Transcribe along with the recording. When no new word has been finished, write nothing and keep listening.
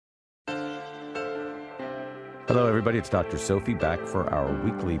Hello, everybody. It's Dr. Sophie back for our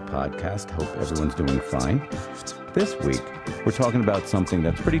weekly podcast. Hope everyone's doing fine. This week, we're talking about something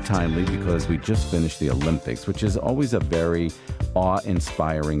that's pretty timely because we just finished the Olympics, which is always a very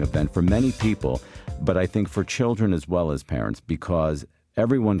awe-inspiring event for many people, but I think for children as well as parents, because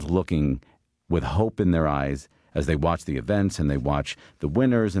everyone's looking with hope in their eyes as they watch the events and they watch the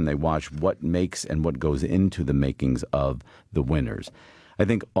winners and they watch what makes and what goes into the makings of the winners. I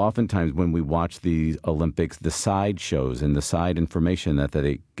think oftentimes when we watch the Olympics, the side shows and the side information that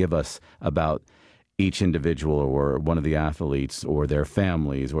they give us about each individual or one of the athletes or their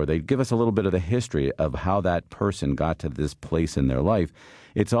families, or they give us a little bit of the history of how that person got to this place in their life,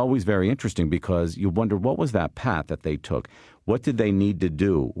 it's always very interesting because you wonder, what was that path that they took? What did they need to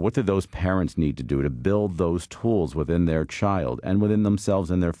do? What did those parents need to do to build those tools within their child and within themselves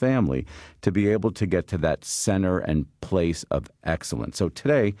and their family to be able to get to that center and place of excellence? So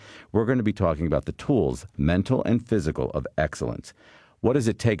today, we're going to be talking about the tools, mental and physical, of excellence. What does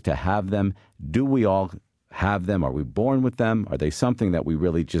it take to have them? Do we all have them? Are we born with them? Are they something that we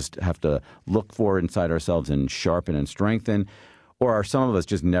really just have to look for inside ourselves and sharpen and strengthen? Or are some of us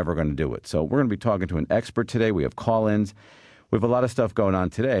just never going to do it? So we're going to be talking to an expert today. We have call-ins. We have a lot of stuff going on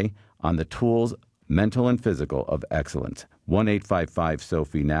today on the tools, mental and physical, of excellence.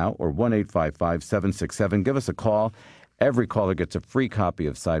 1-855-SOPHIE now or 1-855-767. Give us a call. Every caller gets a free copy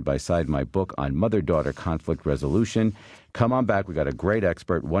of Side by Side, my book on mother-daughter conflict resolution. Come on back. We got a great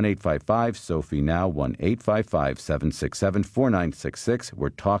expert. 1-855-SOPHIE now, 1-855-767-4966. We're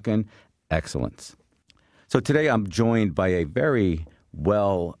talking excellence. So today I'm joined by a very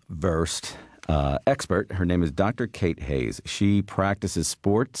well-versed expert. Her name is Dr. Kate Hayes. She practices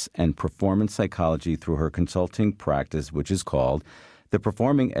sports and performance psychology through her consulting practice, which is called The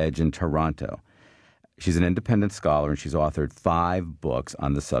Performing Edge in Toronto. She's an independent scholar, and she's authored 5 books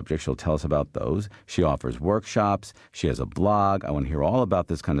on the subject. She'll tell us about those. She offers workshops. She has a blog. I want to hear all about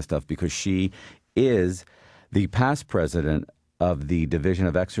this kind of stuff because she is the past president of the Division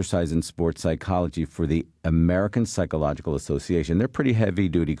of Exercise and Sports Psychology for the American Psychological Association. They're pretty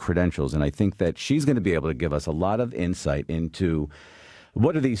heavy-duty credentials, and I think that she's going to be able to give us a lot of insight into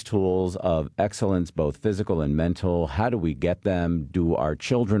what are these tools of excellence, both physical and mental? How do we get them? Do our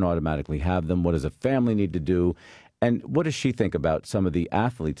children automatically have them? What does a family need to do? And what does she think about some of the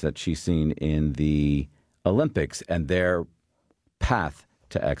athletes that she's seen in the Olympics and their path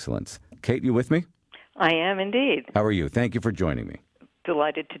to excellence? Kate, you with me? I am indeed. How are you? Thank you for joining me.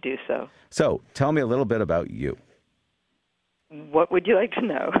 Delighted to do so. So, tell me a little bit about you. What would you like to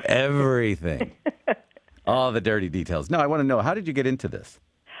know? Everything. All the dirty details. No, I want to know, how did you get into this?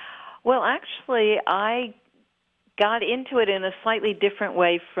 Well, actually, I got into it in a slightly different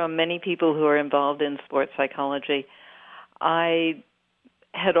way from many people who are involved in sports psychology. I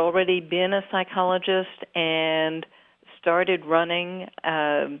had already been a psychologist and started running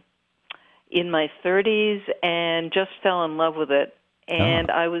in my 30s and just fell in love with it. And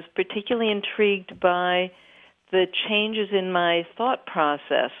I was particularly intrigued by the changes in my thought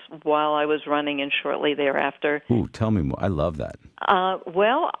process while I was running and shortly thereafter. Ooh, tell me more. I love that.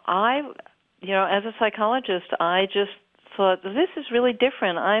 Well, as a psychologist, I just thought, this is really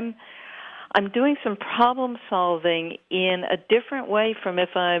different. I'm doing some problem solving in a different way from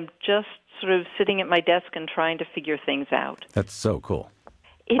if I'm just sort of sitting at my desk and trying to figure things out. That's so cool.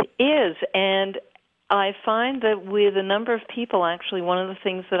 It is, and I find that with a number of people, actually, one of the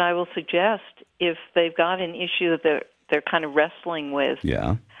things that I will suggest if they've got an issue that they're kind of wrestling with,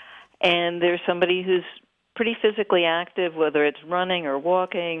 and there's somebody who's pretty physically active, whether it's running or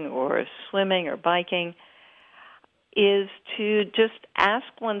walking or swimming or biking, is to just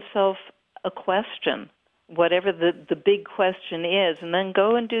ask oneself a question, whatever the big question is, and then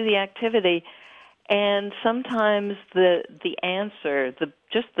go and do the activity. And sometimes the answer,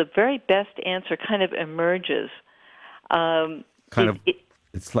 just the very best answer, kind of emerges.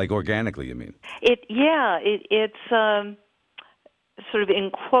 It's like organically, you mean? It's sort of in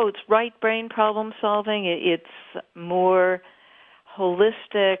quotes, right brain problem solving. It's more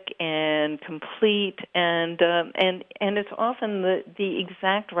holistic and complete, and it's often the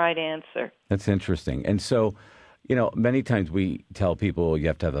exact right answer. That's interesting. And so, many times we tell people you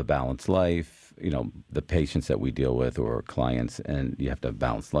have to have a balanced life. The patients that we deal with or clients, and you have to have a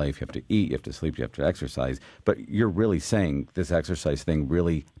balanced life. You have to eat, you have to sleep, you have to exercise. But you're really saying this exercise thing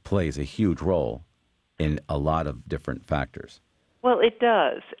really plays a huge role in a lot of different factors. Well, it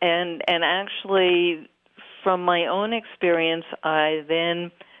does. And actually, from my own experience, I then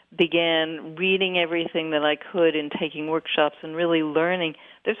began reading everything that I could and taking workshops and really learning.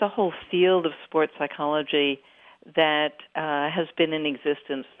 There's a whole field of sports psychology that has been in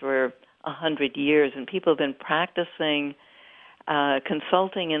existence for 100 years, and people have been practicing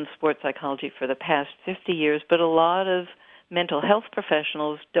consulting in sports psychology for the past 50 years, but a lot of mental health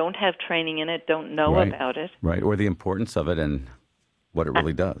professionals don't have training in it, don't know about it. Right, or the importance of it and what it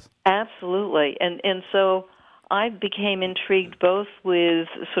really does. Absolutely. And so I became intrigued both with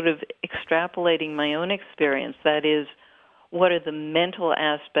sort of extrapolating my own experience, that is, what are the mental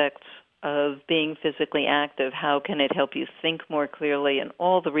aspects of being physically active? How can it help you think more clearly? And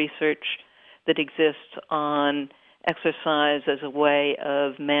all the research that exists on exercise as a way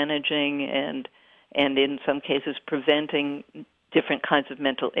of managing and in some cases preventing different kinds of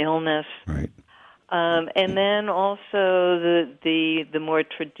mental illness. Right. And then also the more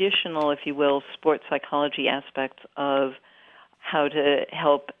traditional, if you will, sports psychology aspects of how to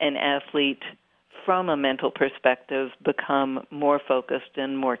help an athlete from a mental perspective become more focused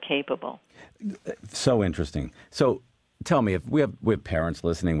and more capable. So interesting. So tell me, if we have parents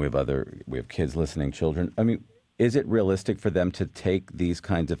listening, we have kids listening, children. I mean, is it realistic for them to take these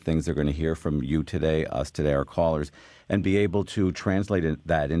kinds of things they're going to hear from you today, us today, our callers, and be able to translate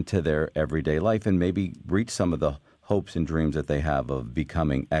that into their everyday life and maybe reach some of the hopes and dreams that they have of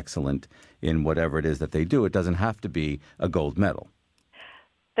becoming excellent in whatever it is that they do? It doesn't have to be a gold medal.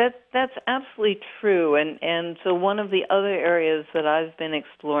 That's absolutely true. And so one of the other areas that I've been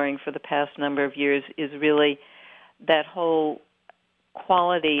exploring for the past number of years is really that whole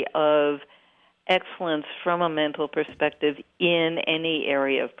quality of excellence from a mental perspective in any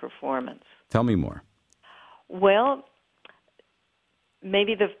area of performance. Tell me more. Well,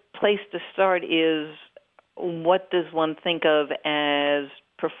 maybe the place to start is, what does one think of as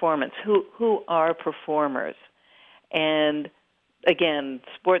performance? Who are performers? And again,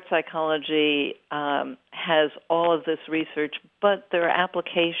 sports psychology has all of this research, but there are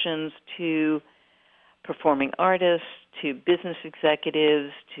applications to performing artists, to business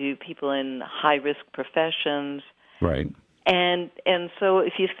executives, to people in high-risk professions. Right. And so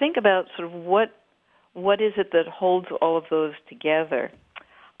if you think about sort of what is it that holds all of those together,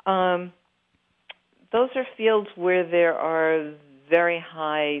 those are fields where there are very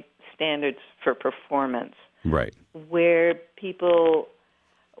high standards for performance. Right. Where people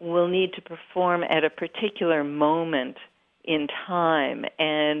will need to perform at a particular moment in time,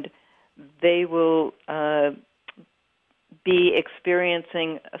 and they will be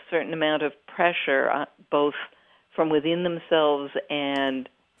experiencing a certain amount of pressure, both from within themselves and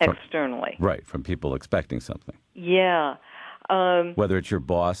externally. Right, from people expecting something. Yeah. Whether it's your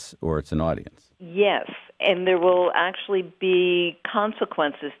boss or it's an audience. Yes, and there will actually be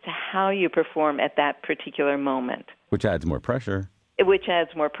consequences to how you perform at that particular moment. Which adds more pressure. Which adds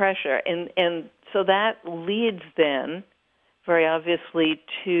more pressure. And so that leads then, very obviously,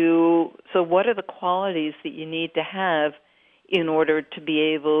 to, so what are the qualities that you need to have in order to be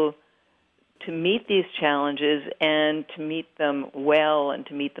able to meet these challenges and to meet them well and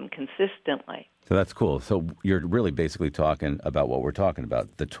to meet them consistently? So that's cool. So you're really basically talking about what we're talking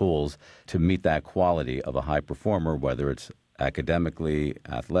about, the tools to meet that quality of a high performer, whether it's academically,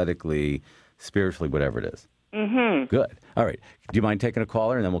 athletically, spiritually, whatever it is. Mm-hmm. Good. All right. Do you mind taking a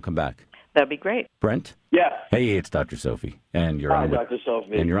caller, and then we'll come back? That'd be great. Brent? Yeah. Hey, it's Dr. Sophie. And you're Hi, on with, Dr.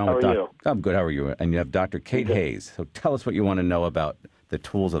 Sophie. And you're on How with are you? I'm good. How are you? And you have Dr. Kate Hayes. So tell us what you want to know about the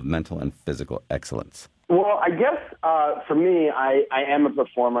tools of mental and physical excellence. Well, I guess for me, I am a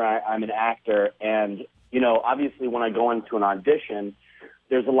performer. I'm an actor. And, obviously when I go into an audition,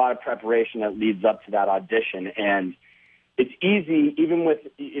 there's a lot of preparation that leads up to that audition. And it's easy, even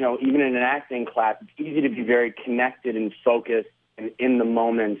in an acting class, it's easy to be very connected and focused and in the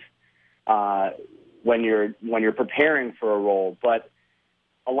moment when you're preparing for a role. But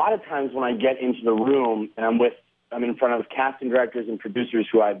a lot of times when I get into the room and I'm in front of casting directors and producers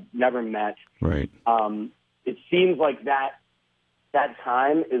who I've never met. Right. It seems like that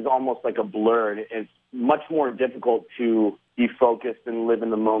time is almost like a blur. It's much more difficult to be focused and live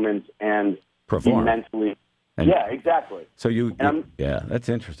in the moment and perform be mentally. Yeah, exactly. So that's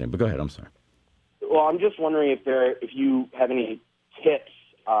interesting. But go ahead. I'm sorry. Well, I'm just wondering if you have any tips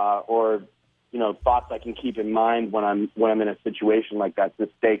or thoughts I can keep in mind when I'm in a situation like that to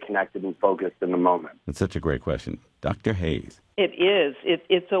stay connected and focused in the moment. That's such a great question. Dr. Hayes. It is.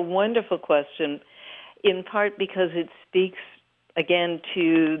 It's a wonderful question, in part because it speaks, again,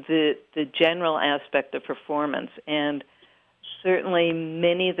 to the general aspect of performance. And certainly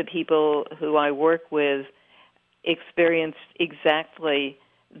many of the people who I work with experience exactly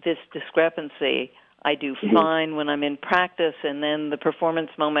this discrepancy. I do fine when I'm in practice, and then the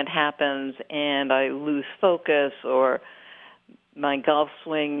performance moment happens, and I lose focus, or my golf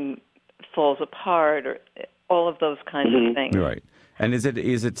swing falls apart, or all of those kinds of things. Right. And is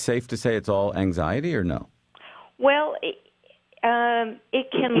it safe to say it's all anxiety or no? Well, it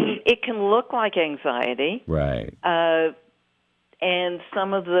can look like anxiety, right? And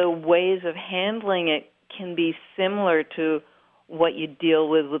some of the ways of handling it can be similar to what you deal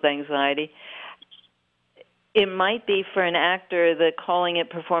with anxiety. It might be for an actor that calling it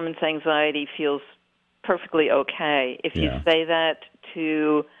performance anxiety feels perfectly okay. If you say that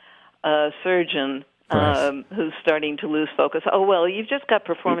to a surgeon who's starting to lose focus, oh, well, you've just got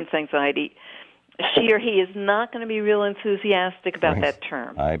performance anxiety, she or he is not going to be real enthusiastic about that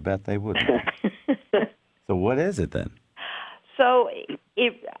term. I bet they wouldn't. So what is it then? So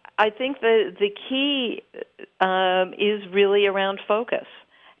I think the key is really around focus.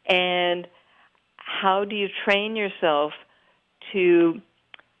 And how do you train yourself to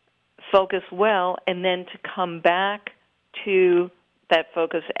focus well and then to come back to that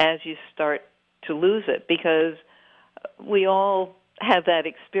focus as you start to lose it? Because we all have that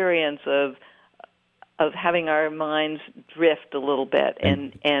experience of having our minds drift a little bit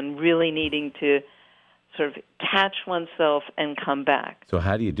and really needing to sort of catch oneself and come back. So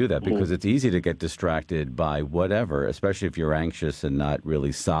how do you do that? Because it's easy to get distracted by whatever, especially if you're anxious and not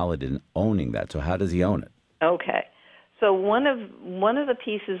really solid in owning that. So how does he own it? Okay. So one of the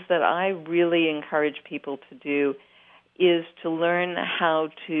pieces that I really encourage people to do is to learn how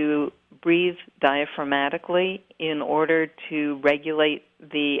to breathe diaphragmatically in order to regulate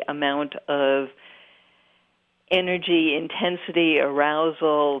the amount of energy, intensity,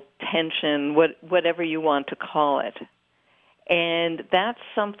 arousal, tension, whatever you want to call it. And that's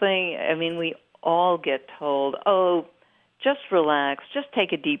something, I mean, we all get told, oh, just relax, just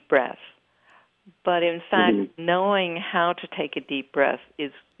take a deep breath. But in fact, knowing how to take a deep breath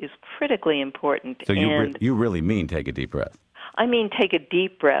is critically important. So you really mean take a deep breath? I mean take a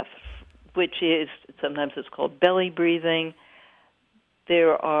deep breath, which is, sometimes it's called belly breathing.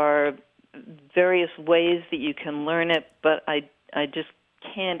 There are various ways that you can learn it, but I just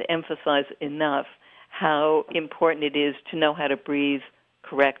can't emphasize enough how important it is to know how to breathe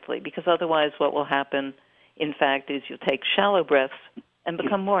correctly, because otherwise what will happen, in fact, is you'll take shallow breaths and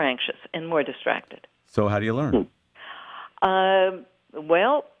become more anxious and more distracted. So how do you learn?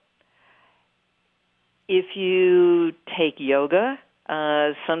 Well, if you take yoga,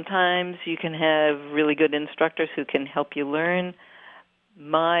 sometimes you can have really good instructors who can help you learn.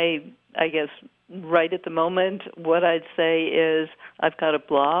 I guess right at the moment, what I'd say is I've got a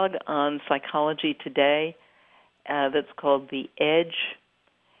blog on Psychology Today that's called The Edge,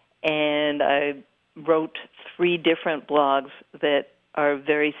 and I wrote 3 different blogs that are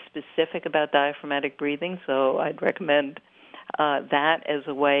very specific about diaphragmatic breathing, so I'd recommend that as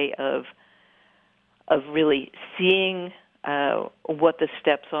a way of really seeing what the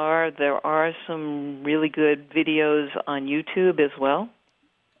steps are. There are some really good videos on YouTube as well.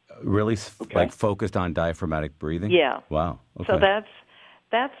 Really, like focused on diaphragmatic breathing? Yeah. Wow. Okay. So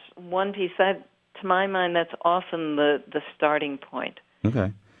that's one piece. To my mind, that's often the starting point.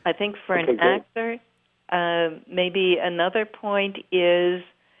 Okay. I think for an actor, maybe another point is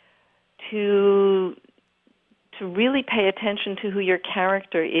to really pay attention to who your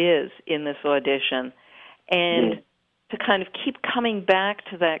character is in this audition, and to kind of keep coming back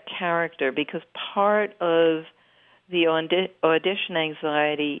to that character, because part of the audition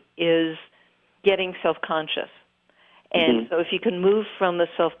anxiety is getting self-conscious. And so if you can move from the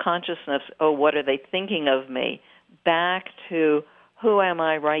self-consciousness, oh, what are they thinking of me, back to who am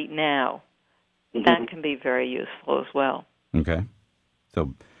I right now, that can be very useful as well. Okay.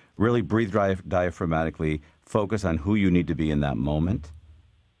 So really breathe diaphragmatically, focus on who you need to be in that moment,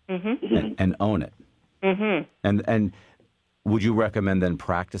 and own it. And would you recommend then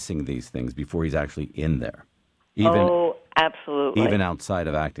practicing these things before he's actually in there? Absolutely. Even outside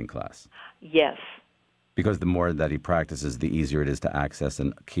of acting class? Yes. Because the more that he practices, the easier it is to access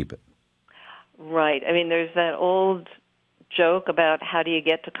and keep it. Right. I mean, there's that old joke about how do you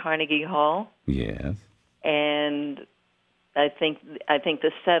get to Carnegie Hall? Yes. And I think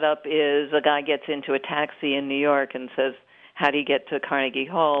the setup is a guy gets into a taxi in New York and says, how do you get to Carnegie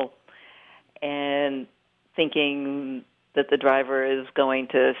Hall? And thinking that the driver is going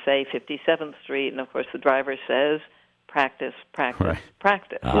to, say, 57th Street, and of course the driver says, practice, practice,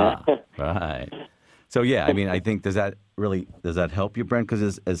 practice. Right. So, yeah, I mean, I think, does that help you, Brent?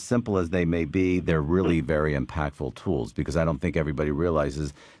 Because as simple as they may be, they're really very impactful tools, because I don't think everybody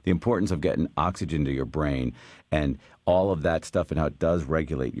realizes the importance of getting oxygen to your brain and all of that stuff, and how it does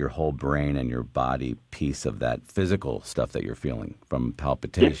regulate your whole brain and your body piece of that physical stuff that you're feeling, from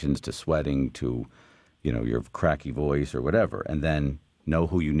palpitations to sweating to, your cracky voice or whatever, and then know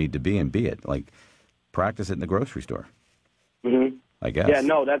who you need to be and be it. Like, practice it in the grocery store. I guess. Yeah,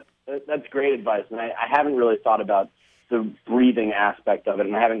 no, that's great advice, and I haven't really thought about the breathing aspect of it,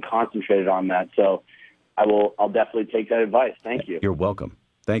 and I haven't concentrated on that. So I'll definitely take that advice. Thank you. You're welcome.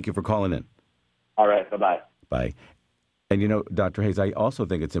 Thank you for calling in. All right, bye-bye. Bye. And, Dr. Hayes, I also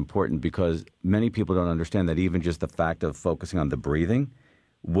think it's important because many people don't understand that even just the fact of focusing on the breathing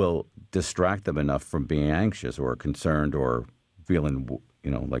will distract them enough from being anxious or concerned or feeling,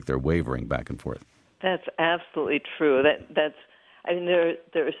 like they're wavering back and forth. That's absolutely true.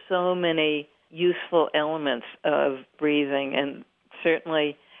 There are so many useful elements of breathing, and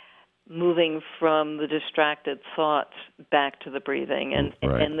certainly moving from the distracted thoughts back to the breathing, and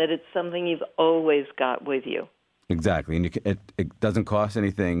that it's something you've always got with you. Exactly, and it doesn't cost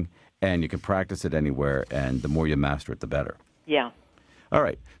anything, and you can practice it anywhere, and the more you master it, the better. Yeah. All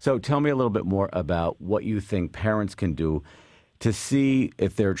right, so tell me a little bit more about what you think parents can do to see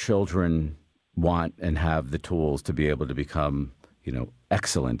if their children want and have the tools to be able to become,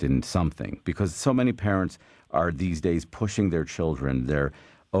 excellent in something. Because so many parents are these days pushing their children. They're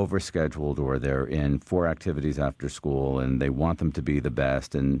overscheduled or they're in 4 activities after school and they want them to be the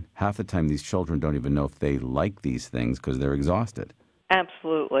best. And half the time these children don't even know if they like these things because they're exhausted.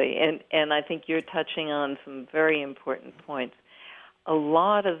 Absolutely. And I think you're touching on some very important points. A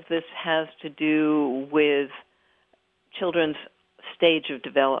lot of this has to do with children's stage of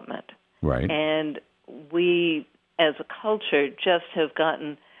development. Right. And we, as a culture, just have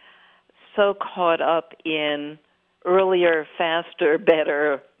gotten so caught up in earlier, faster,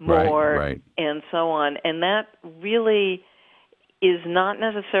 better, more, right. and so on. And that really is not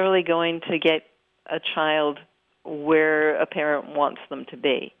necessarily going to get a child where a parent wants them to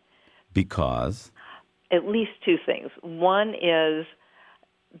be. Because? At least 2 things. One is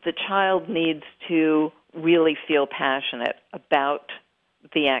the child needs to really feel passionate about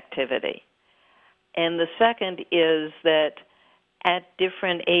the activity. And the second is that at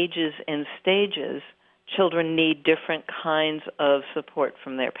different ages and stages, children need different kinds of support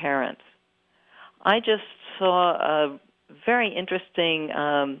from their parents. I just saw a very interesting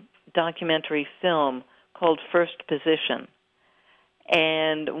documentary film called First Position.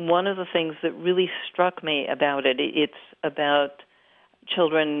 And one of the things that really struck me about it's about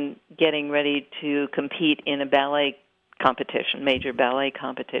children getting ready to compete in a ballet competition, major ballet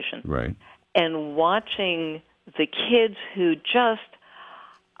competition. Right. And watching the kids who just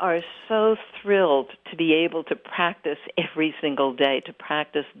are so thrilled to be able to practice every single day, to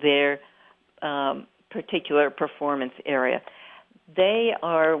practice their particular performance area. They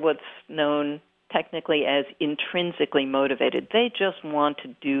are what's known technically as intrinsically motivated. They just want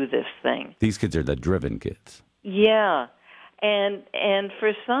to do this thing. These kids are the driven kids. Yeah. And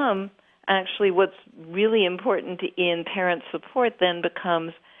for some, actually what's really important in parent support then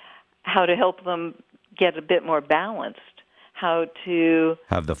becomes how to help them get a bit more balanced, how to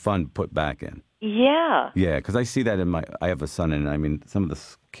have the fun put back in. Yeah. Yeah, because I see that I have a son, and some of the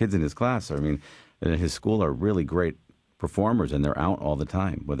kids in his class, in his school are really great performers, and they're out all the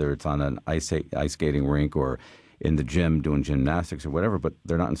time, whether it's on an ice skating rink or in the gym doing gymnastics or whatever, but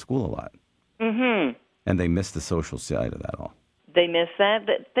they're not in school a lot. Mm-hmm. And they miss the social side of that all. They miss that.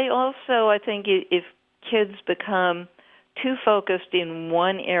 But they also, I think, if kids become too focused in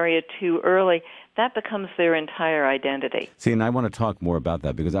one area too early, that becomes their entire identity. See, and I want to talk more about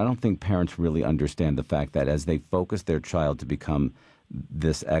that because I don't think parents really understand the fact that as they focus their child to become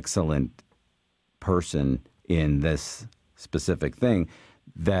this excellent person in this specific thing,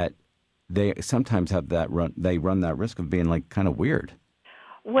 that they sometimes have they run that risk of being like kind of weird.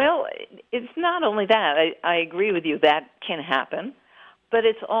 Well, it's not only that. I agree with you. That can happen. But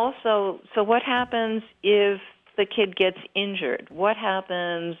it's also, so what happens if the kid gets injured? What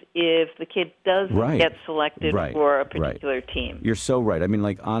happens if the kid doesn't get selected for a particular team? You're so right.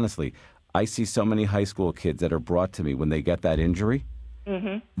 Honestly, I see so many high school kids that are brought to me when they get that injury.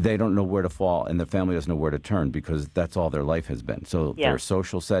 Mm-hmm. They don't know where to fall, and the family doesn't know where to turn because that's all their life has been. So their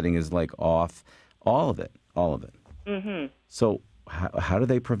social setting is off, all of it. Mm-hmm. So how do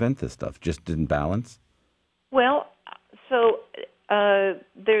they prevent this stuff? Just in balance? Well, so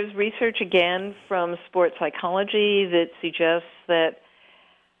there's research again from sports psychology that suggests that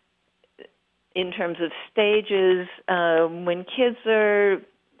in terms of stages, when kids are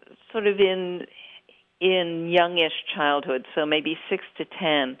sort of in youngish childhood, so maybe 6 to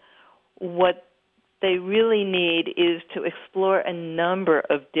 10, what they really need is to explore a number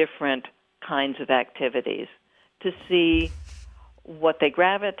of different kinds of activities to see what they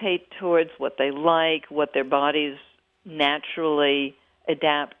gravitate towards, what they like, what their bodies naturally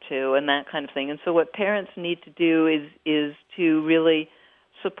adapt to, and that kind of thing. And so what parents need to do is to really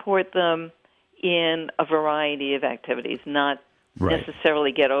support them in a variety of activities, not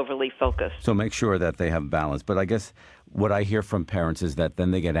necessarily get overly focused. So make sure that they have balance. But I guess what I hear from parents is that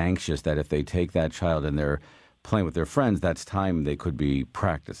then they get anxious that if they take that child and they're playing with their friends, that's time they could be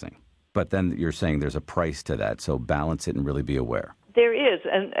practicing. But then you're saying there's a price to that, so balance it and really be aware. There is,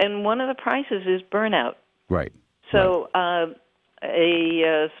 and one of the prices is burnout. Right. So a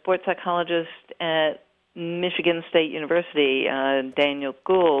sports psychologist at Michigan State University, Daniel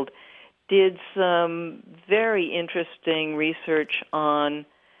Gould, did some very interesting research on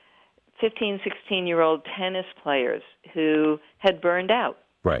 15, 16-year-old tennis players who had burned out.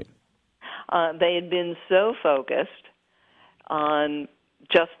 Right. They had been so focused on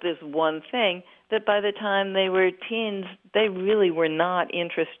just this one thing that by the time they were teens, they really were not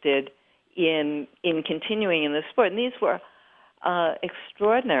interested in continuing in the sport. And these were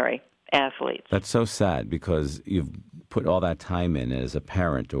extraordinary athletes. That's so sad because you've put all that time in as a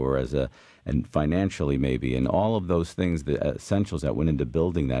parent or and financially maybe, and all of those things, the essentials that went into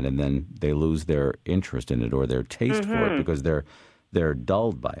building that, and then they lose their interest in it or their taste for it because they're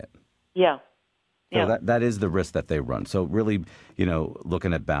dulled by it. Yeah. So that is the risk that they run. So really,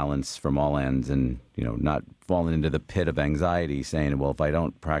 looking at balance from all ends and, not falling into the pit of anxiety saying, well, if I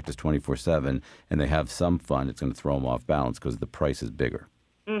don't practice 24/7 and they have some fun, it's going to throw them off balance because the price is bigger.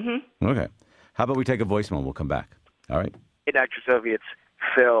 Mm-hmm. Okay. How about we take a voicemail? We'll come back. All right. Hey, Dr. Sophie, it's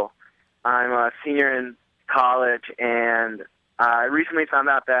Phil. I'm a senior in college, and I recently found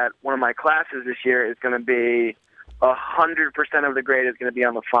out that one of my classes this year is going to be 100% of the grade is going to be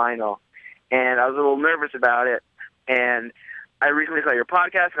on the final. And I was a little nervous about it. And I recently saw your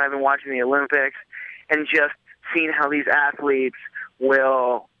podcast, and I've been watching the Olympics and just seeing how these athletes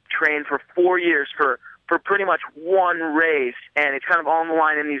will train for 4 years for pretty much one race, and it's kind of all on the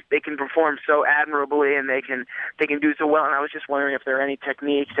line, and they can perform so admirably, and they can do so well. And I was just wondering if there are any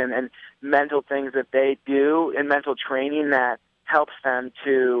techniques and mental things that they do in mental training that helps them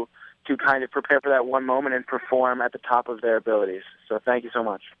to kind of prepare for that one moment and perform at the top of their abilities. So thank you so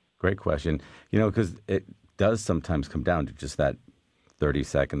much. Great question. Because it does sometimes come down to just that 30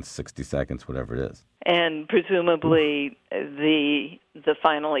 seconds, 60 seconds, whatever it is. And presumably the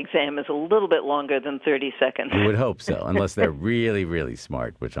final exam is a little bit longer than 30 seconds. You would hope so, unless they're really, really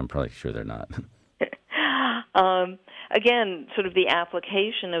smart, which I'm probably sure they're not. Again, sort of the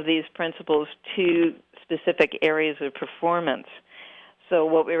application of these principles to specific areas of performance. So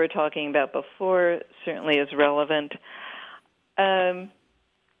what we were talking about before certainly is relevant. I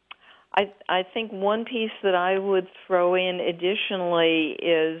think one piece that I would throw in additionally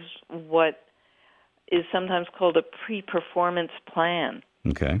is what is sometimes called a pre-performance plan.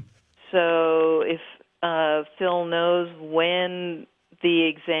 Okay. So if Phil knows when the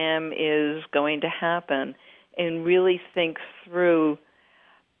exam is going to happen and really thinks through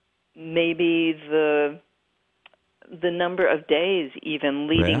maybe the number of days even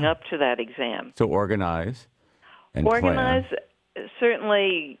leading up to that exam. So organize and plan.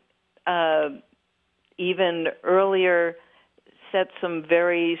 Certainly even earlier, set some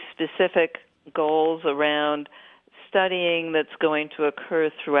very specific goals around studying that's going to occur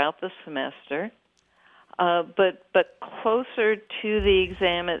throughout the semester. But closer to the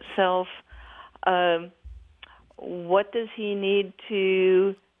exam itself, what does he need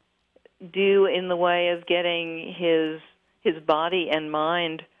to do in the way of getting his body and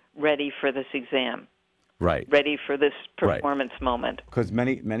mind ready for this exam? Right. Ready for this performance moment. Because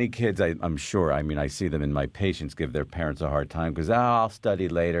many kids, I'm sure, I see them in my patients give their parents a hard time because, I'll study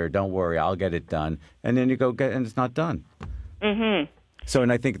later, don't worry, I'll get it done. And then you go and it's not done. Mm-hmm. So,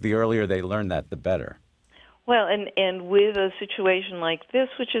 and I think the earlier they learn that, the better. Well, and with a situation like this,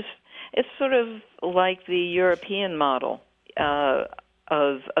 which is, it's sort of like the European model of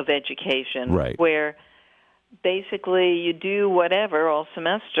education, right, where basically you do whatever all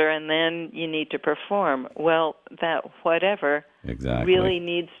semester and then you need to perform. Well, that whatever really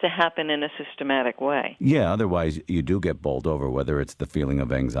needs to happen in a systematic way. Yeah, otherwise you do get bowled over, whether it's the feeling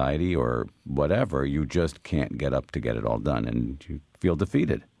of anxiety or whatever. You just can't get up to get it all done and you feel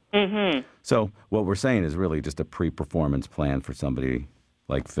defeated. Mm-hmm. So what we're saying is really just a pre-performance plan for somebody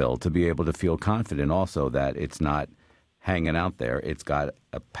like Phil to be able to feel confident also that it's not hanging out there. It's got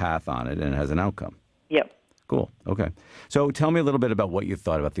a path on it and it has an outcome. Yep. Cool. Okay. So tell me a little bit about what you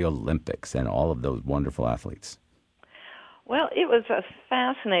thought about the Olympics and all of those wonderful athletes. Well, it was a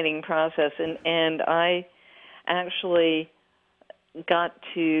fascinating process, and I actually got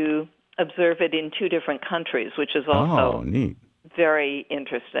to observe it in 2 different countries, which is also neat. Very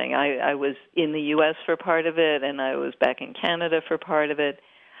interesting. I was in the U.S. for part of it, and I was back in Canada for part of it.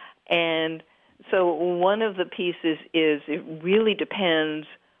 And so one of the pieces is it really depends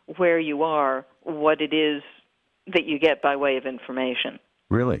where you are, what it is that you get by way of information.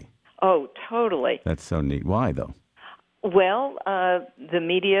 Really? Oh, totally. That's so neat. Why, though? Well, the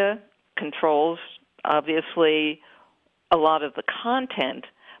media controls, obviously, a lot of the content,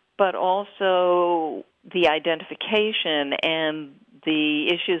 but also the identification and the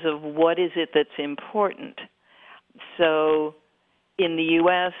issues of what is it that's important. So in the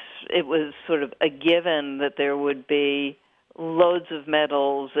U.S., it was sort of a given that there would be loads of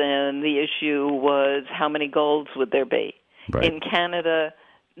medals, and the issue was how many golds would there be. Right. In Canada,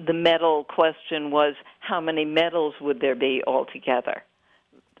 the medal question was how many medals would there be altogether,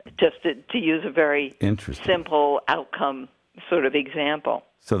 just to use a very simple outcome sort of example.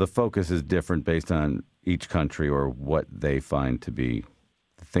 So the focus is different based on each country or what they find to be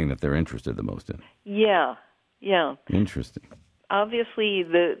the thing that they're interested the most in. Yeah. Interesting. Obviously,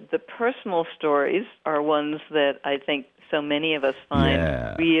 the personal stories are ones that I think so many of us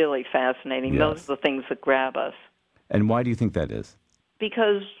find really fascinating. Yes. Those are the things that grab us. And why do you think that is?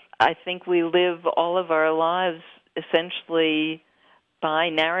 Because I think we live all of our lives essentially by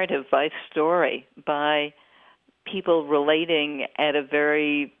narrative, by story, by people relating at a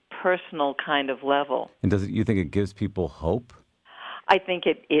very personal kind of level. And you think it gives people hope? I think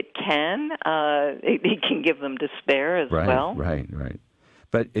it can. It can give them despair as well. Right.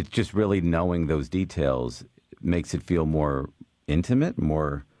 But it's just really knowing those details makes it feel more intimate,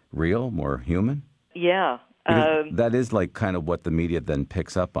 more real, more human? Yeah. That is like kind of what the media then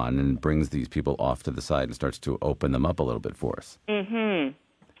picks up on and brings these people off to the side and starts to open them up a little bit for us. Mm-hmm.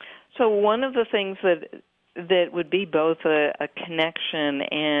 So one of the things that would be both a connection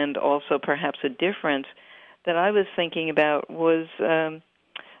and also perhaps a difference that I was thinking about was the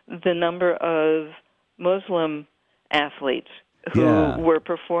number of Muslim athletes who were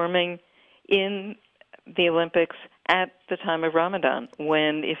performing in the Olympics at the time of Ramadan,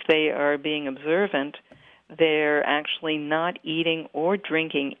 when if they are being observant, they're actually not eating or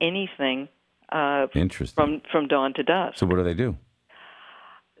drinking anything from dawn to dusk. So what do they do?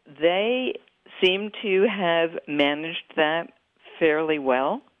 They seem to have managed that fairly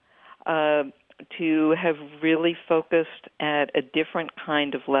well, to have really focused at a different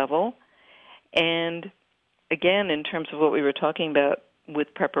kind of level. And again, in terms of what we were talking about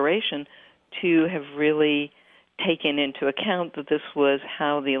with preparation, to have really taken into account that this was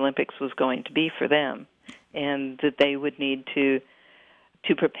how the Olympics was going to be for them, and that they would need to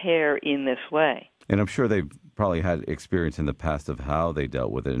prepare in this way. And I'm sure they've probably had experience in the past of how they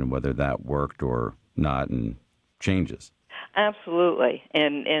dealt with it and whether that worked or not and changes. Absolutely.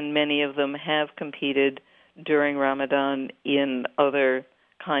 And many of them have competed during Ramadan in other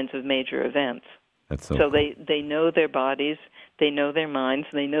kinds of major events. That's so cool. They know their bodies, they know their minds,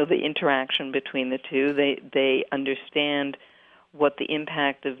 they know the interaction between the two. They understand what the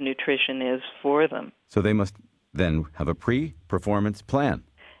impact of nutrition is for them. So they must then have a pre-performance plan.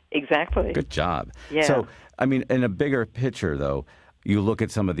 Exactly. Good job. Yeah. So, I mean, in a bigger picture, though, you look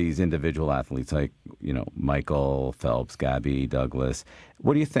at some of these individual athletes like, Michael Phelps, Gabby Douglas.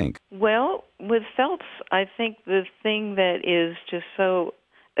 What do you think? Well, with Phelps, I think the thing that is just so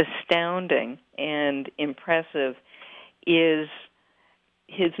astounding and impressive is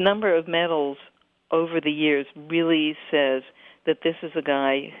his number of medals over the years really says that this is a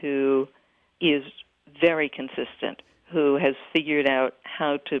guy who is very consistent, who has figured out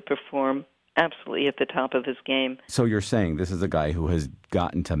how to perform absolutely at the top of his game. So you're saying this is a guy who has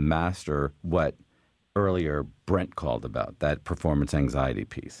gotten to master what earlier Brent called about, that performance anxiety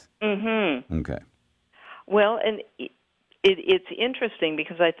piece. Mm-hmm. Okay. Well, and it's interesting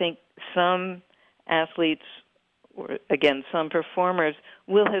because I think some athletes, or again, some performers,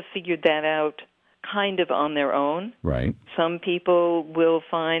 will have figured that out kind of on their own. Right. Some people will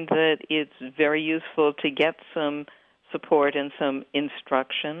find that it's very useful to get some support and some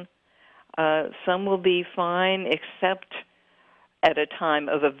instruction. Some will be fine, except at a time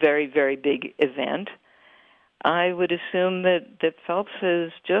of a very, very big event. I would assume that Phelps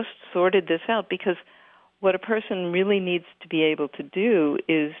has just sorted this out, because what a person really needs to be able to do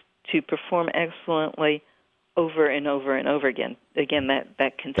is to perform excellently over and over and over again. Again,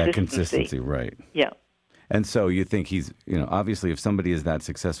 that consistency. That consistency, right. Yeah. And so you think he's, obviously if somebody is that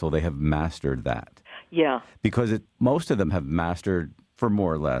successful, they have mastered that. Yeah. Because most of them have mastered, for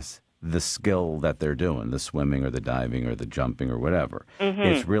more or less, the skill that they're doing, the swimming or the diving or the jumping or whatever. Mm-hmm.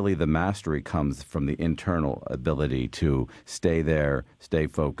 It's really the mastery comes from the internal ability to stay there, stay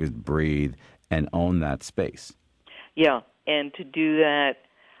focused, breathe, and own that space. Yeah, and to do that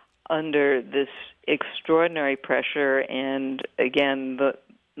under this extraordinary pressure, and again,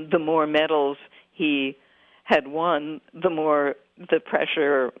 the more medals he had won, the more the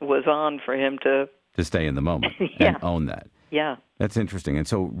pressure was on for him to to stay in the moment Yeah. and own that. Yeah. That's interesting. And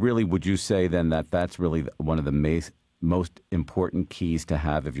so really, would you say then that that's really one of the most important keys to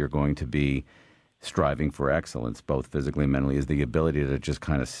have if you're going to be striving for excellence, both physically and mentally, is the ability to just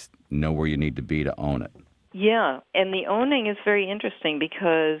kind of know where you need to be to own it? Yeah, and the owning is very interesting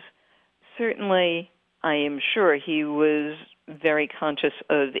because certainly I am sure he was very conscious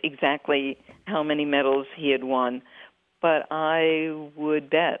of exactly how many medals he had won, but I would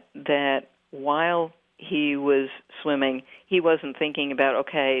bet that while he was swimming, he wasn't thinking about,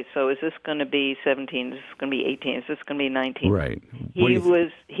 okay, so is this going to be 17, is this going to be 18, is this going to be 19? Right.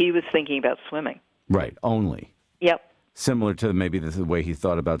 He was thinking about swimming. Right, only. Yep. Similar to maybe the way he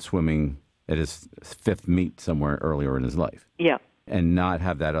thought about swimming at his fifth meet somewhere earlier in his life. Yeah. And not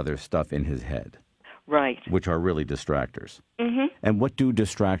have that other stuff in his head. Right. Which are really distractors. Mm-hmm. And what do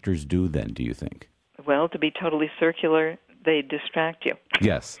distractors do then, do you think? Well, to be totally circular, they distract you.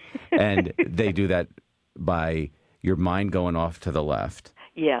 Yes. And they do that by your mind going off to the left.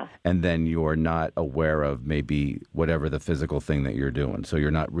 Yeah. And then you're not aware of maybe whatever the physical thing that you're doing. So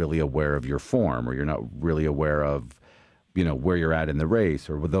you're not really aware of your form, or you're not really aware of, where you're at in the race,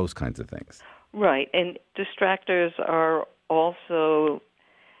 or those kinds of things. Right. And distractors are also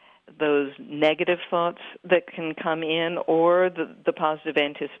those negative thoughts that can come in, or the positive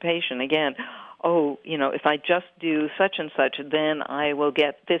anticipation. Again, if I just do such and such, then I will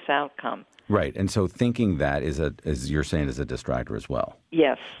get this outcome. Right. And so thinking that as you're saying, is a distractor as well.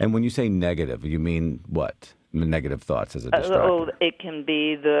 Yes. And when you say negative, you mean what? Negative thoughts as a distractor? It can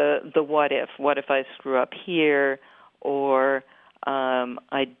be the what if. What if I screw up here? Or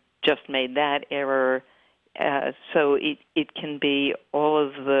I just made that error. So it can be all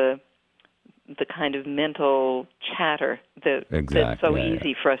of the kind of mental chatter that's so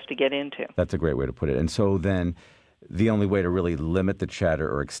easy for us to get into. That's a great way to put it. And so then the only way to really limit the chatter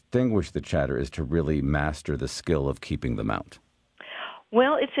or extinguish the chatter is to really master the skill of keeping them out.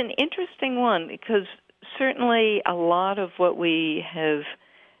 Well, it's an interesting one because certainly a lot of what we have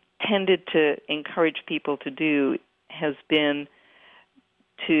tended to encourage people to do has been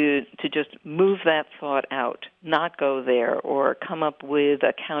to just move that thought out, not go there, or come up with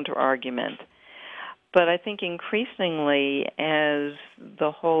a counter-argument. But I think increasingly, as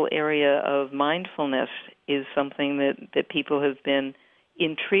the whole area of mindfulness is something that people have been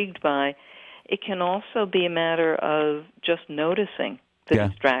intrigued by, it can also be a matter of just noticing the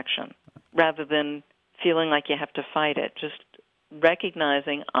distraction rather than feeling like you have to fight it. Just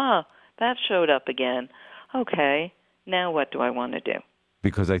recognizing, that showed up again. Okay, now what do I want to do?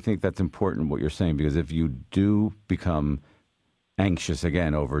 Because I think that's important what you're saying, because if you do become anxious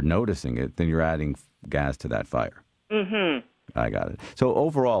again over noticing it, then you're adding gas to that fire. Mm-hmm. I got it. So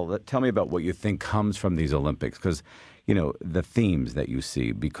overall, tell me about what you think comes from these Olympics, because, the themes that you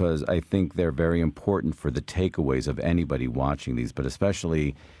see, because I think they're very important for the takeaways of anybody watching these, but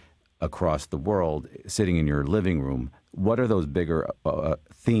especially across the world, sitting in your living room. What are those bigger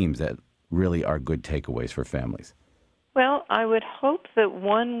themes that really are good takeaways for families? Well, I would hope that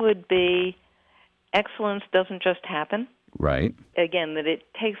one would be excellence doesn't just happen. Right. Again, that it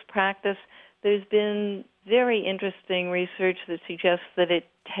takes practice. There's been very interesting research that suggests that it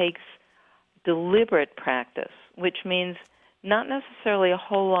takes deliberate practice, which means not necessarily a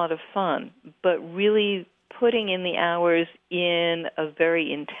whole lot of fun, but really putting in the hours in a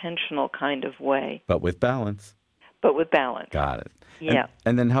very intentional kind of way. But with balance. Got it. Yeah.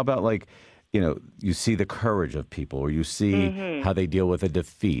 And then how about you see the courage of people, or you see how they deal with a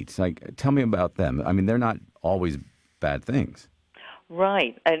defeat. Tell me about them. I mean, they're not always bad things.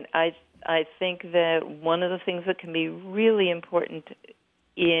 Right. And I think that one of the things that can be really important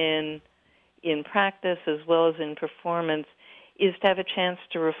in practice as well as in performance is to have a chance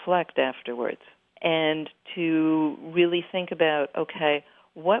to reflect afterwards and to really think about, okay,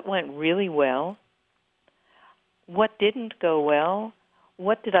 what went really well? What didn't go well?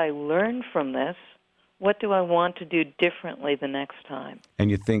 What did I learn from this? What do I want to do differently the next time? And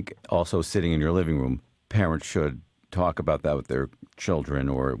you think also sitting in your living room, parents should talk about that with their children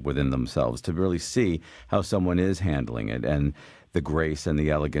or within themselves to really see how someone is handling it and the grace and the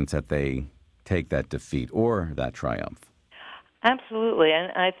elegance that they take that defeat or that triumph. Absolutely.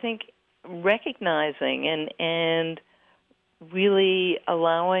 And I think recognizing and really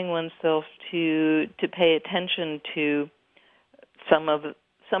allowing oneself to pay attention to some of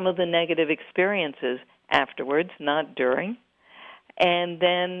the negative experiences afterwards, not during, and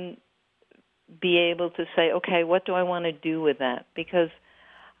then be able to say, okay, what do I want to do with that? Because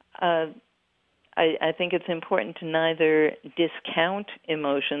I think it's important to neither discount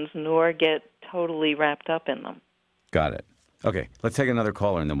emotions nor get totally wrapped up in them. Got it. Okay, let's take another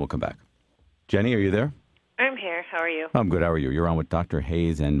caller and then we'll come back. Jenny, are you there? I'm here. How are you? I'm good. How are you? You're on with Dr.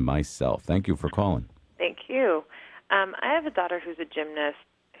 Hayes and myself. Thank you for calling. Thank you. I have a daughter who's a gymnast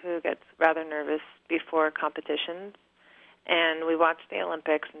who gets rather nervous before competitions. And we watched the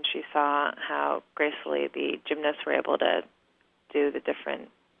Olympics, and she saw how gracefully the gymnasts were able to do the different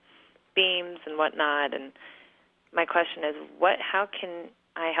beams and whatnot. And my question is, how can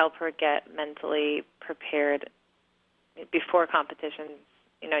I help her get mentally prepared before competitions?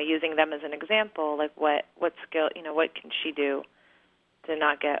 Using them as an example, like what skill, what can she do to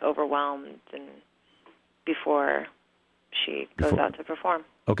not get overwhelmed and before she goes out to perform?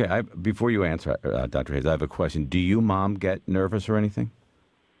 Okay, before you answer, Dr. Hayes, I have a question. Do you, Mom, get nervous or anything?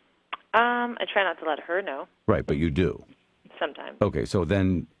 I try not to let her know. Right, but you do. Sometimes. Okay, so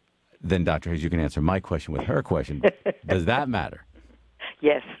then Dr. Hayes, you can answer my question with her question. Does that matter?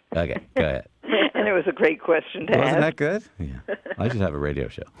 Yes. Okay, go ahead. And it was a great question to ask. Wasn't that good? Yeah. I should have a radio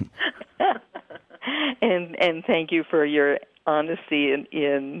show. And thank you for your honesty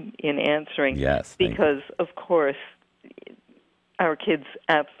in answering. Yes. Because of course our kids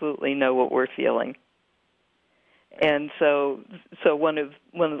absolutely know what we're feeling. And so one of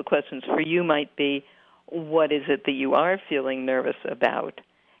the questions for you might be, what is it that you are feeling nervous about,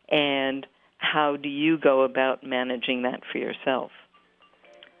 and how do you go about managing that for yourself?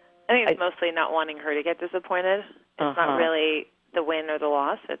 I think it's mostly not wanting her to get disappointed. It's not really the win or the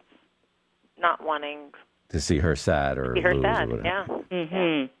loss. It's not wanting to see her sad or see her lose sad. Or whatever. Yeah.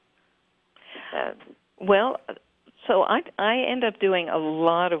 Mm-hmm. Sad. Well, so I end up doing a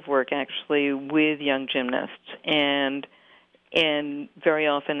lot of work actually with young gymnasts, and very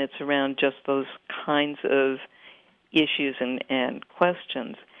often it's around just those kinds of issues and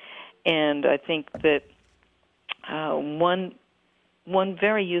questions. And I think that one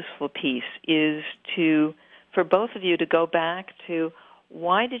very useful piece is for both of you to go back to,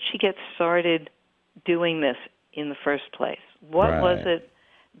 why did she get started doing this in the first place? What was it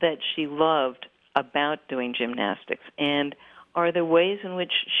that she loved about doing gymnastics? And are there ways in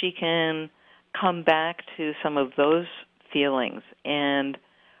which she can come back to some of those feelings and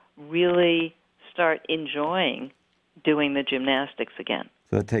really start enjoying doing the gymnastics again?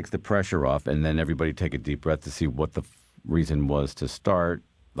 So that takes the pressure off, and then everybody take a deep breath to see what the reason was to start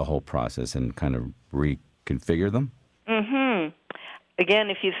the whole process and kind of reconfigure them? Mm-hmm. Again,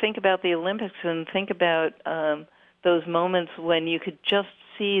 if you think about the Olympics and think about those moments when you could just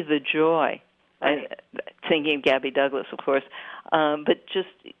see the joy, thinking of Gabby Douglas, of course, but just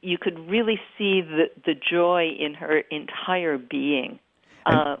you could really see the joy in her entire being.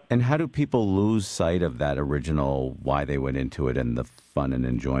 And how do people lose sight of that original, why they went into it and the fun and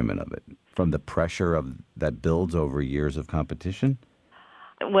enjoyment of it, from the pressure that builds over years of competition?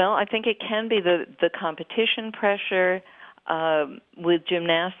 Well, I think it can be the competition pressure. With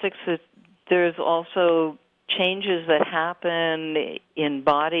gymnastics, there's also changes that happen in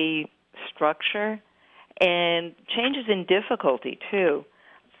body structure and changes in difficulty, too.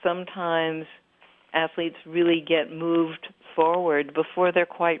 Sometimes athletes really get moved forward before they're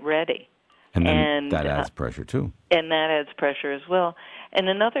quite ready. And that adds pressure, too. And that adds pressure as well. And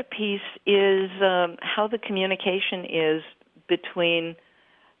another piece is how the communication is between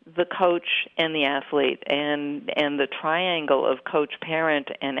the coach and the athlete, and the triangle of coach, parent,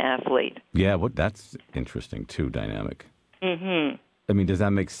 and athlete. Yeah, that's interesting, too, dynamic. Mm-hmm. I mean, does that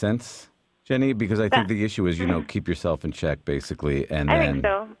make sense, Jenny? Because I think the issue is, keep yourself in check, basically, and then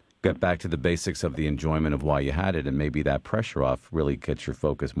get back to the basics of the enjoyment of why you had it, and maybe that pressure off really gets your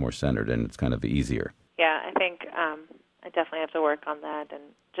focus more centered, and it's kind of easier. Yeah, I think I definitely have to work on that and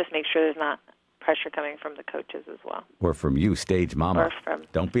just make sure there's not pressure coming from the coaches as well. Or from you, stage mama.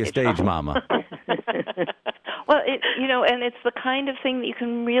 Don't be a stage mama. Well, and it's the kind of thing that you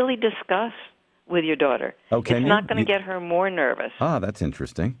can really discuss with your daughter. Oh, can it's not going to get her more nervous. Ah, that's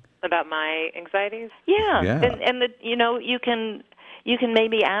interesting. About my anxieties? Yeah. Yeah. You can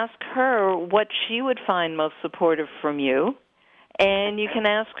maybe ask her what she would find most supportive from you, and you can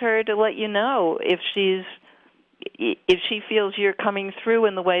ask her to let you know if she feels you're coming through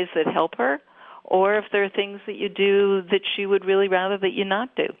in the ways that help her, or if there are things that you do that she would really rather that you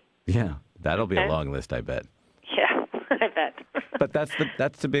not do. Yeah, that'll be a long list, I bet. Yeah, I bet. But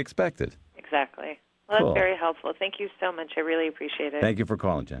that's to be expected. Exactly. Well, Cool. That's very helpful. Thank you so much. I really appreciate it. Thank you for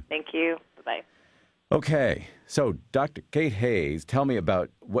calling, Jen. Thank you. Bye-bye. Okay, so Dr. Kate Hayes, tell me about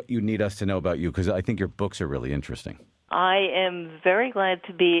what you need us to know about you, because I think your books are really interesting. I am very glad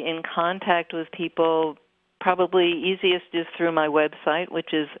to be in contact with people. Probably easiest is through my website,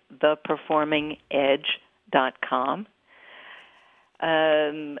 which is theperformingedge.com.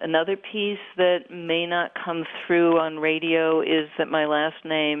 Another piece that may not come through on radio is that my last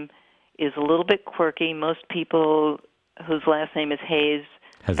name is a little bit quirky. Most people whose last name is Hayes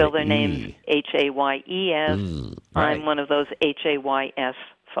spell their names Hayes. Right. I'm one of those Hays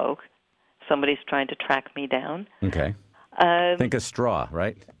folk. Somebody's trying to track me down. Okay. Think of straw,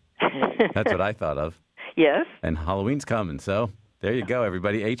 right? That's what I thought of. Yes. And Halloween's coming, so there you go,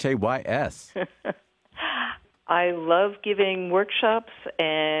 everybody. Hays. I love giving workshops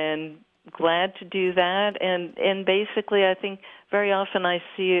and glad to do that. And basically, I think very often I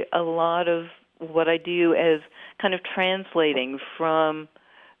see a lot of what I do as kind of translating from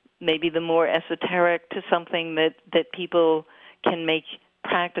maybe the more esoteric to something that people can make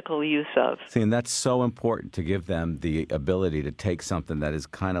practical use of. See, and that's so important, to give them the ability to take something that is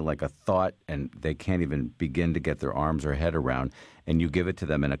kind of like a thought and they can't even begin to get their arms or head around, and you give it to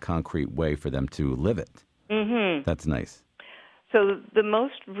them in a concrete way for them to live it. Mm-hmm. That's nice. So the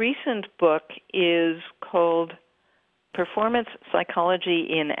most recent book is called Performance Psychology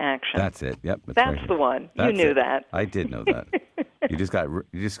in Action. That's it. Yep. That's the one. You knew that. I did know that. You just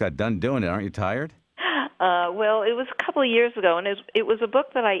got done doing it. Aren't you tired? Well, it was a couple of years ago, and it was a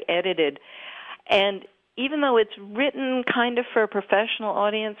book that I edited. And even though it's written kind of for a professional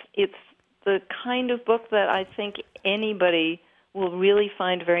audience, it's the kind of book that I think anybody will really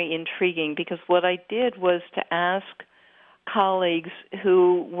find very intriguing, because what I did was to ask colleagues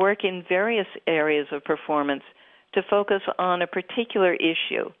who work in various areas of performance to focus on a particular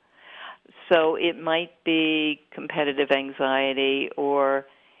issue. So it might be competitive anxiety, or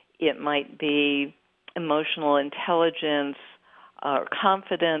it might be emotional intelligence,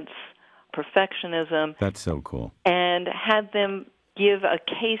 confidence, perfectionism. That's so cool. And had them give a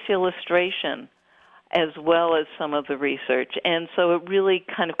case illustration as well as some of the research. And so it really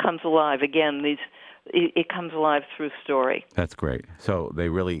kind of comes alive. Again, it comes alive through story. That's great. So they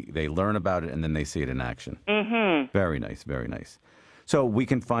learn about it and then they see it in action. Mm-hmm. Very nice, very nice. So we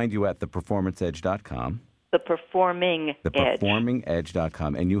can find you at theperformanceedge.com.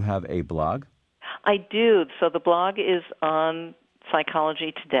 Theperformingedge.com. And you have a blog? I do. So the blog is on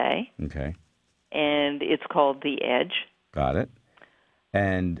Psychology Today. Okay. And it's called The Edge. Got it.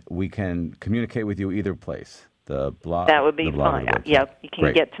 And we can communicate with you either place. The blog. That would be fine. Yep. You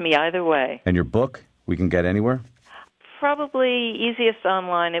can get to me either way. And your book, we can get anywhere? Probably easiest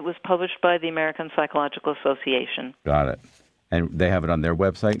online. It was published by the American Psychological Association. Got it. And they have it on their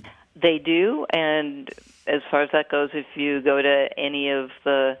website? They do. And as far as that goes, if you go to any of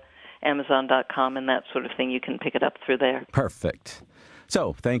the Amazon.com and that sort of thing, you can pick it up through there. Perfect.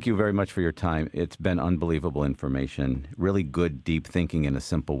 So thank you very much for your time. It's been unbelievable information, really good, deep thinking in a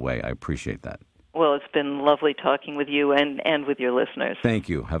simple way. I appreciate that. Well, it's been lovely talking with you and with your listeners. Thank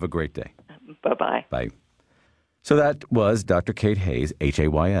you. Have a great day. Bye-bye. Bye. So that was Dr. Kate Hayes,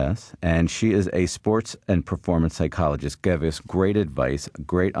 Hays, and she is a sports and performance psychologist. Gave us great advice,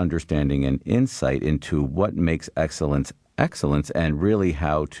 great understanding and insight into what makes excellence, and really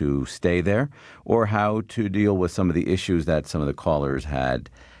how to stay there, or how to deal with some of the issues that some of the callers had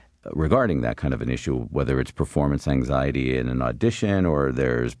regarding that kind of an issue, whether it's performance anxiety in an audition or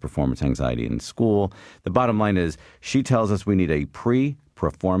there's performance anxiety in school. The bottom line is she tells us we need a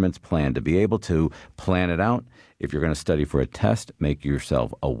pre-performance plan to be able to plan it out. If you're going to study for a test, make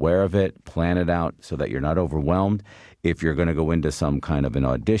yourself aware of it, plan it out so that you're not overwhelmed. If you're going to go into some kind of an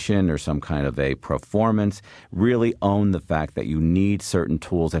audition or some kind of a performance, really own the fact that you need certain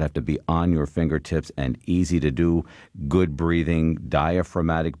tools that have to be on your fingertips and easy to do. Good breathing,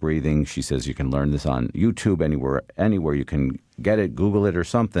 diaphragmatic breathing. She says you can learn this on YouTube, anywhere you can get it, Google it or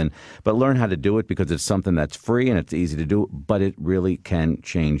something, but learn how to do it because it's something that's free and it's easy to do, but it really can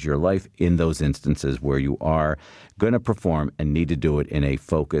change your life in those instances where you are going to perform and need to do it in a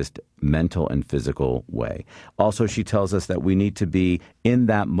focused mental and physical way. Also, she tells us that we need to be in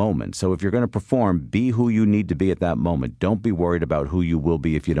that moment. So if you're going to perform, be who you need to be at that moment. Don't be worried about who you will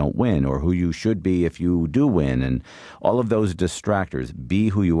be if you don't win or who you should be if you do win and all of those distractors. Be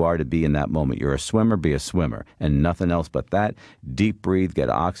who you are to be in that moment. You're a swimmer, be a swimmer and nothing else but that. Deep breathe, get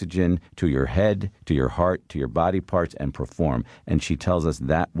oxygen to your head, to your heart, to your body parts and perform. And she tells us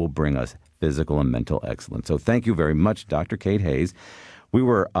that will bring us physical and mental excellence. So thank you very much, Dr. Kate Hayes. We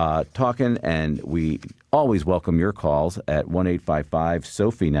were talking, and we always welcome your calls at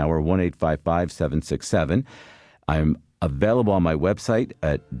 1-855-SOPHIE now, or 1-855-767. I'm available on my website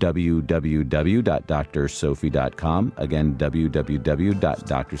at www.drsophie.com. Again,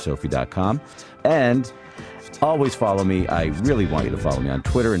 www.drsophie.com. And always follow me. I really want you to follow me on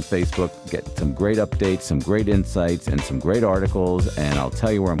Twitter and Facebook. Get some great updates, some great insights, and some great articles. And I'll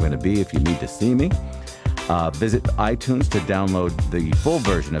tell you where I'm going to be if you need to see me. Visit iTunes to download the full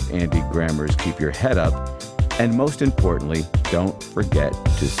version of Andy Grammer's Keep Your Head Up. And most importantly, don't forget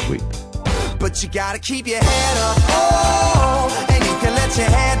to sweep. but you gotta keep your head up. Oh, and you can let your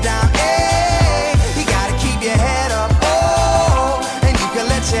head down.